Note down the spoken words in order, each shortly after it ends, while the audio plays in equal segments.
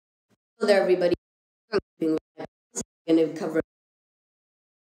Hello there, everybody. I'm going to cover.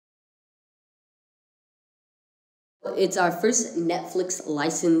 It's our first Netflix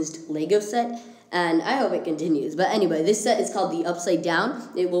licensed Lego set, and I hope it continues. But anyway, this set is called the Upside Down.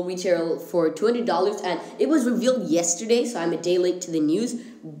 It will retail for $200, and it was revealed yesterday, so I'm a day late to the news.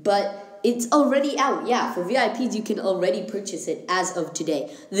 But it's already out. Yeah, for VIPs, you can already purchase it as of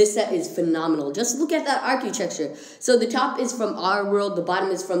today. This set is phenomenal. Just look at that architecture. So the top is from our world, the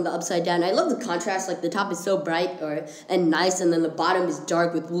bottom is from the Upside Down. I love the contrast. Like the top is so bright and nice, and then the bottom is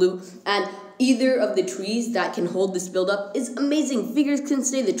dark with blue. And either of the trees that can hold this build up is amazing. Figures can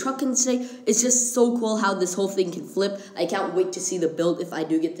stay, the truck can stay. It's just so cool how this whole thing can flip. I can't wait to see the build if I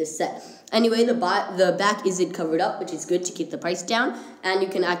do get this set. Anyway, the back isn't covered up, which is good to keep the price down, and you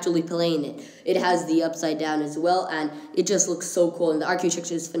can actually play in it. It has the Upside Down as well, and it just looks so cool, and the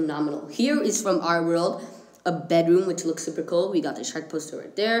architecture is phenomenal. Here is from our world, a bedroom, which looks super cool. We got the shark poster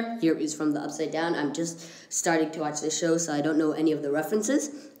right there. Here is from the Upside Down. I'm just starting to watch the show, so I don't know any of the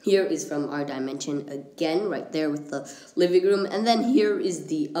references. Here is from our dimension again, right there with the living room. And then here is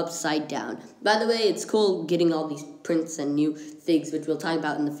the Upside Down. By the way, it's cool getting all these prints and new things, which we'll talk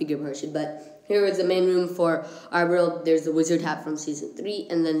about in the figure portion. But here is the main room for our world. There's the wizard hat from season 3,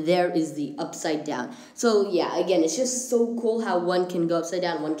 and then there is the Upside Down. So yeah, again, it's just so cool how one can go upside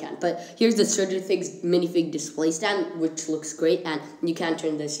down, one can't. But here's the Stranger Things minifig display stand, which looks great, and you can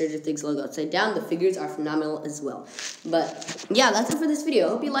turn the Stranger Things logo upside down. The figures are phenomenal as well. But yeah, that's it for this video. I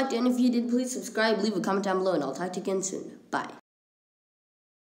hope you liked it, and if you did, please subscribe, leave a comment down below, and I'll talk to you again soon. Bye.